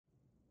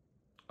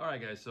All right,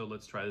 guys, so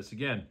let's try this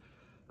again.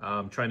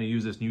 I'm trying to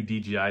use this new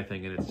DJI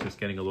thing, and it's just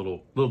getting a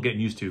little getting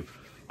used to.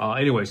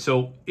 Anyway,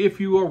 so if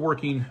you are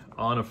working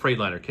on a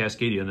Freightliner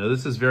Cascadia, now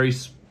this is very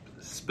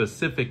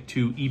specific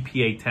to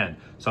EPA10.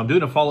 So I'm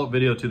doing a follow-up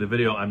video to the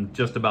video I'm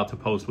just about to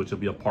post, which will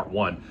be a part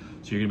 1.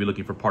 So you're gonna be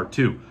looking for part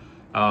 2.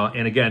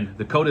 And again,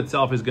 the code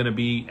itself is gonna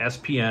be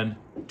SPN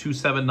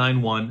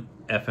 2791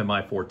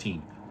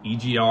 FMI14,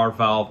 EGR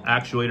valve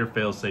actuator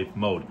fail-safe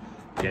mode.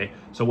 Okay,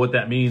 so what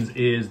that means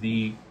is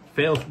the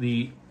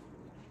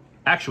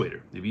actuator,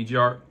 the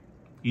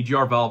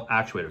EGR valve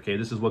actuator. Okay,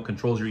 this is what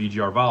controls your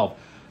EGR valve.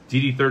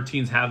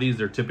 DD13s have these.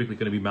 They're typically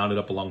going to be mounted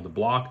up along the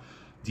block.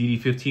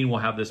 DD15 will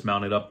have this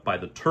mounted up by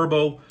the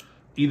turbo.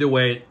 Either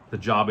way, the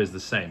job is the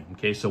same.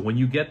 Okay, so when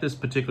you get this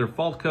particular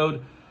fault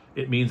code,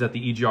 it means that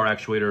the EGR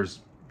actuators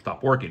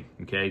stop working.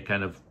 Okay,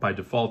 kind of by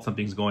default,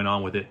 something's going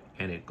on with it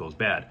and it goes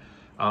bad.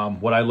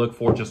 What I look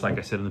for, just like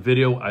I said in the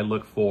video, I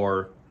look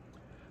for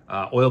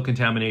oil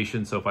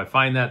contamination. So if I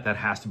find that, that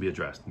has to be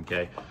addressed.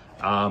 Okay,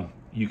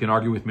 you can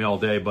argue with me all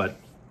day, but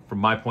from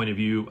my point of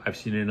view, I've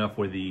seen it enough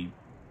where the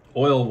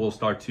oil will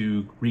start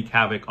to wreak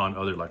havoc on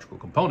other electrical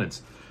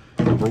components.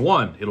 Number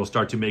one, it'll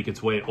start to make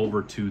its way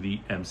over to the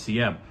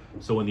MCM.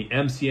 So when the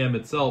MCM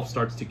itself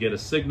starts to get a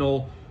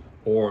signal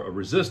or a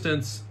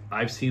resistance,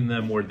 I've seen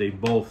them where they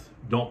both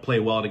don't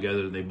play well together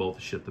and they both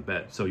shit the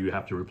bed. So you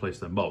have to replace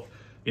them both,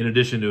 in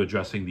addition to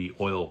addressing the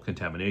oil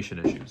contamination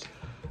issues.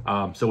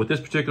 So with this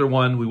particular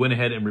one, we went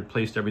ahead and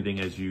replaced everything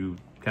as you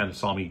kind of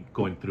saw me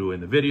going through in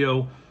the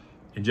video.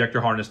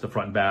 Injector harness, the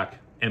front and back,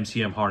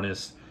 MCM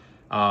harness.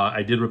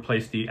 I did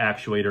replace the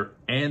actuator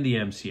and the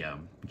MCM.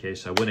 Okay,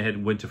 so I went ahead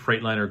and went to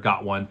Freightliner,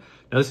 got one.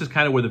 Now this is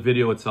kind of where the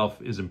video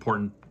itself is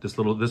important.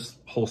 This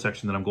whole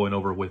section that I'm going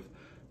over with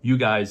you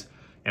guys.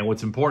 And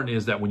what's important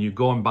is that when you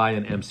go and buy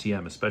an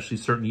MCM, especially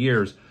certain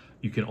years,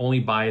 you can only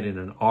buy it in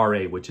an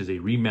RA, which is a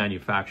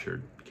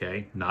remanufactured.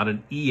 Okay, not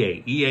an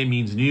EA. EA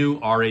means new,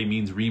 RA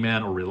means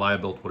reman or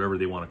reliable, whatever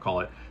they want to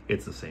call it.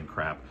 It's the same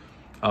crap.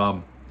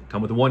 Come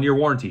with a 1-year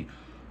warranty.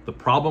 The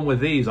problem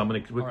with these, I'm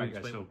going to quickly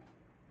explain. So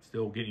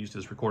still getting used to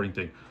this recording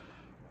thing.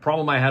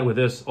 Problem I had with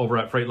this over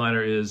at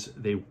Freightliner is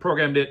they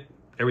programmed it.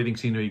 Everything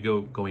seemed to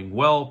be going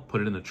well. Put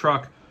it in the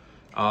truck.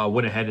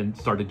 Went ahead and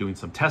started doing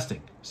some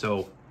testing.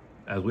 So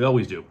as we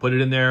always do, put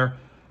it in there,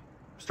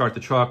 start the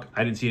truck.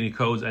 I didn't see any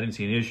codes. I didn't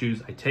see any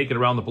issues. I take it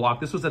around the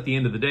block. This was at the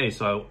end of the day.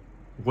 So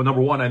well,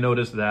 number one, I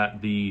noticed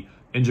that the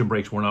engine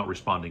brakes were not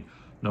responding.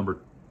 Number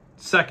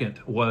second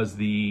was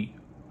the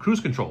cruise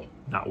control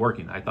not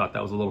working. I thought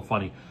that was a little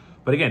funny.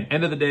 But again,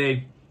 end of the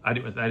day, I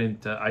figured,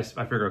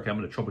 okay, I'm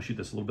going to troubleshoot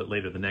this a little bit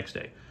later the next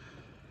day.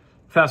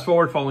 Fast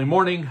forward, following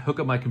morning, hook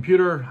up my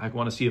computer. I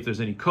want to see if there's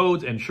any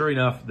codes. And sure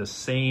enough, the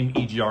same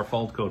EGR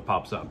fault code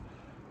pops up,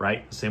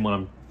 right? The same one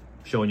I'm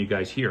showing you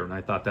guys here. And I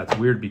thought that's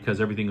weird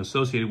because everything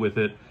associated with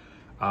it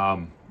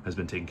has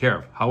been taken care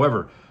of.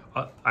 However,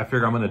 I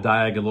figure I'm going to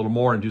diag a little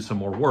more and do some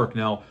more work.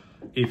 Now,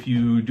 if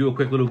you do a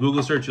quick little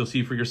Google search, you'll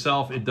see for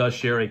yourself, it does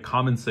share a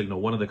common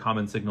signal. One of the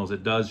common signals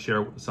it does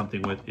share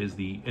something with is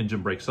the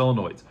engine brake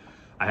solenoids.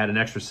 I had an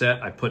extra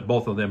set. I put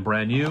both of them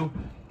brand new.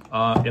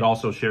 It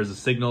also shares a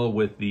signal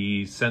with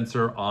the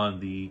sensor on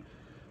the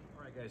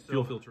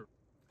fuel filter.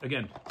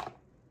 Again,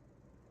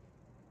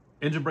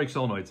 engine brake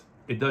solenoids.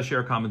 It does share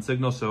a common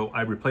signal, so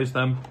I replaced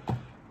them.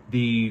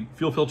 The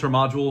fuel filter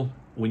module,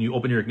 when you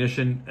open your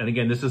ignition, and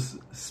again, this is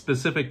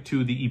specific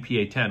to the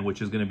EPA10,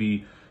 which is going to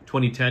be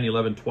 2010,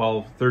 11,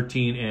 12,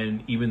 13,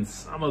 and even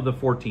some of the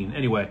 14.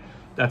 Anyway,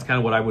 that's kind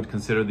of what I would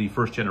consider the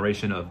first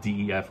generation of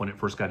DEF when it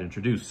first got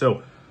introduced.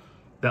 So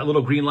that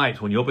little green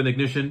light, when you open the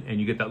ignition and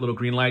you get that little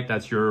green light,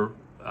 that's your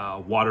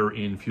water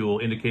in fuel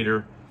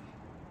indicator.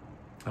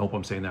 I hope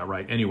I'm saying that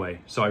right.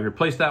 Anyway, so I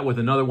replaced that with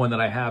another one that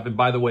I have. And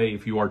by the way,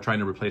 if you are trying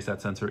to replace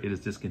that sensor, it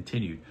is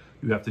discontinued.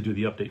 You have to do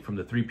the update from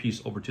the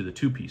 3-piece over to the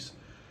 2-piece.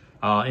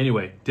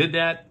 Anyway, did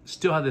that,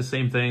 still had the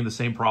same thing, the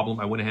same problem.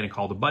 I went ahead and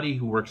called a buddy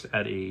who works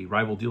at a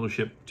rival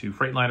dealership to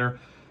Freightliner,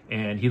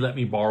 and he let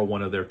me borrow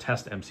one of their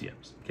test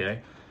MCMs,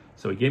 okay?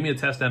 So he gave me a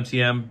test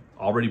MCM,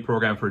 already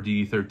programmed for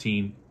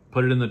DD13,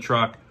 put it in the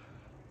truck,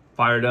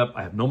 fired up.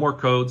 I have no more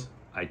codes.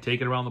 I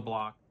take it around the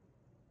block.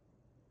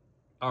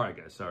 All right,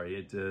 guys, sorry,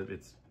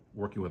 it's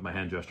working with my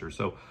hand gesture.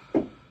 So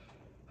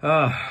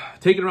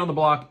take it around the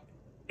block,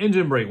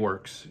 engine brake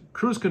works,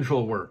 cruise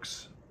control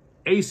works,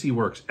 AC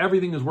works,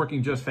 everything is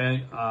working just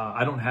fine.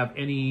 I don't have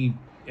any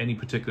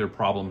particular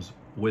problems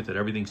with it.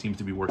 Everything seems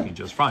to be working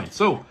just fine.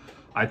 So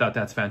I thought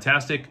that's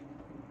fantastic.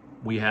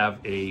 We have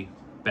a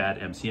bad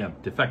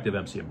MCM, defective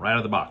MCM, right out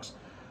of the box.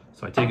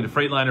 So I take it to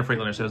Freightliner.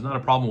 Freightliner says, not a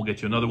problem, we'll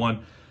get you another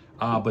one,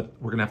 but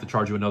we're gonna have to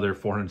charge you another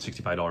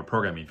 $465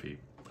 programming fee.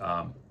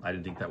 I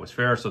didn't think that was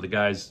fair. So the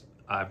guys,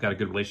 I've got a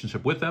good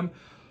relationship with them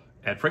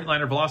at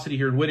Freightliner Velocity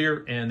here in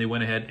Whittier, and they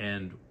went ahead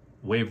and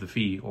waived the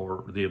fee,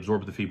 or they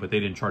absorbed the fee, but they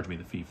didn't charge me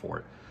the fee for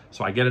it.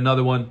 So I get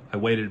another one. I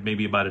waited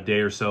maybe about a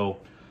day or so.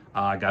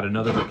 I got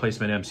another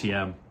replacement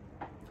MCM.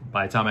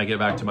 By the time I get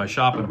back to my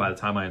shop and by the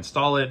time I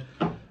install it,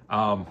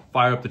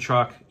 fire up the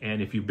truck.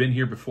 And if you've been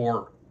here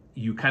before,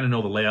 you kind of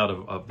know the layout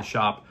of the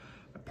shop.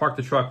 I park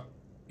the truck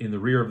in the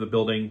rear of the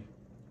building,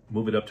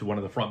 move it up to one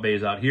of the front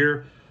bays out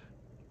here.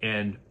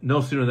 And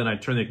no sooner than I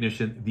turn the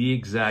ignition, the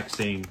exact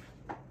same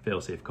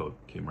fail-safe code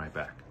came right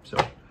back. So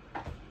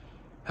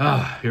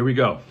here we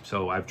go.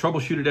 So I've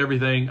troubleshooted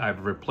everything.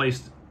 I've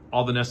replaced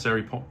all the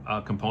necessary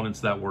components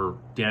that were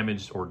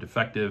damaged or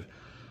defective.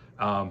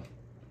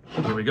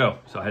 Here we go.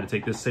 So I had to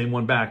take this same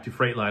one back to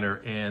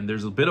Freightliner, and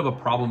there's a bit of a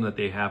problem that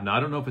they have. Now, I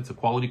don't know if it's a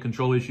quality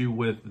control issue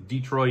with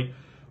Detroit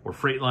or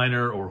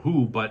Freightliner or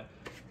who, but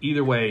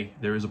either way,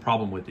 there is a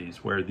problem with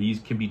these where these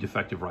can be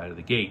defective right out of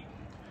the gate.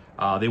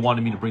 They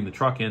wanted me to bring the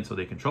truck in so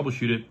they can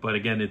troubleshoot it, but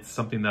again, it's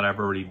something that I've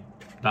already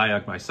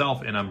diagnosed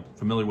myself, and I'm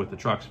familiar with the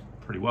trucks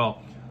pretty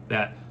well,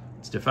 that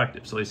it's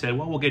defective. So they said,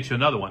 well, we'll get you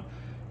another one.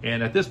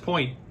 And at this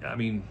point, I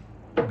mean,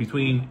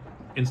 between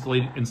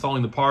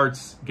installing the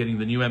parts, getting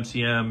the new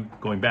MCM,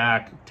 going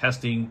back,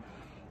 testing,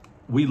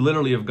 we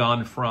literally have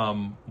gone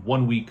from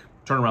 1 week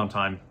turnaround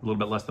time, a little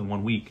bit less than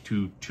 1 week,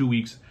 to 2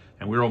 weeks,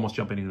 and we're almost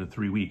jumping into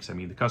 3 weeks. I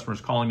mean, the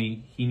customer's calling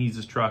me, he needs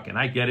this truck, and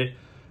I get it.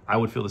 I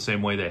would feel the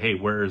same way that, hey,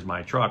 where is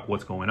my truck?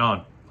 What's going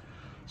on?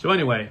 So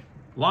anyway,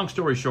 long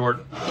story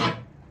short,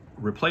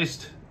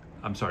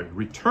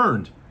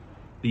 returned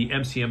the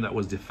MCM that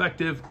was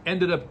defective,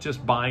 ended up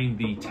just buying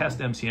the test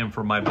MCM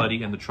for my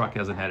buddy, and the truck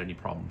hasn't had any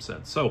problems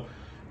since. So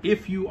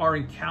if you are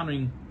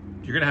encountering,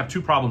 you're gonna have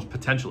two problems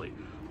potentially.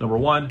 Number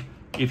one,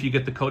 if you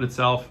get the code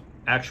itself,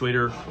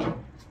 actuator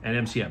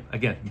and MCM.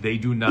 Again, they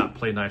do not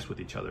play nice with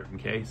each other,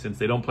 okay? Since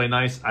they don't play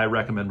nice, I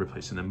recommend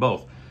replacing them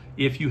both.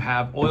 If you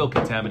have oil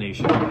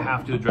contamination, you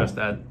have to address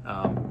that.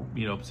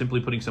 You know,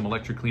 simply putting some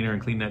electric cleaner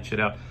and clean that shit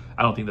out,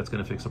 I don't think that's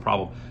gonna fix the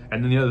problem.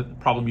 And then the other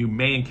problem you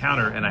may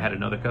encounter, and I had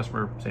another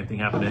customer, same thing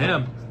happened to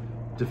him,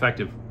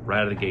 defective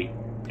right out of the gate,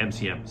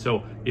 MCM.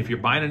 So if you're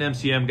buying an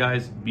MCM,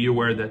 guys, be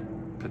aware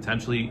that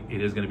potentially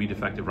it is gonna be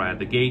defective right out of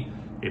the gate.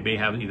 It may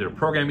have either a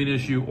programming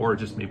issue or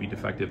just may be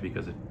defective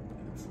because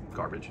it's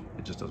garbage.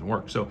 It just doesn't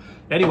work. So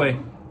anyway,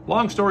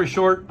 long story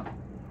short,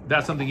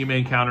 that's something you may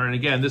encounter. And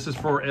again, this is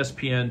for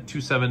SPN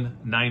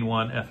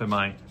 2791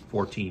 FMI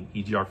 14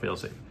 EGR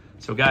failsafe.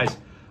 So guys,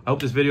 I hope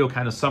this video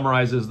kind of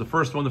summarizes the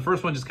first one. The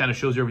first one just kind of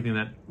shows you everything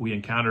that we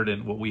encountered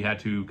and what we had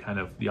to kind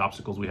of, the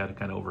obstacles we had to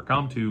kind of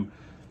overcome to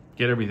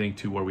get everything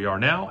to where we are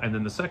now. And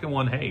then the second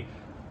one, hey,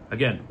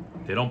 again,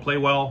 they don't play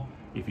well.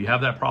 If you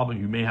have that problem,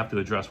 you may have to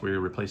address where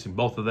you're replacing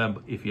both of them.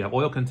 But if you have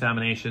oil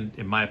contamination,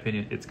 in my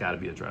opinion, it's got to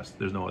be addressed.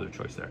 There's no other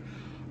choice there.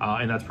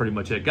 And that's pretty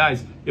much it.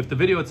 Guys, if the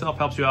video itself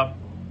helps you out,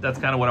 that's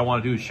kind of what I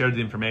want to do, is share the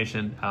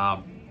information,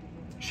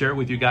 share it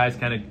with you guys,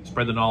 kind of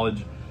spread the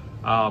knowledge.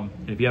 And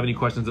if you have any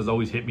questions, as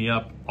always, hit me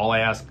up. All I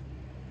ask,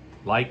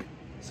 like,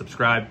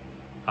 subscribe,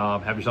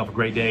 have yourself a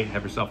great day,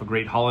 have yourself a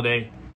great holiday.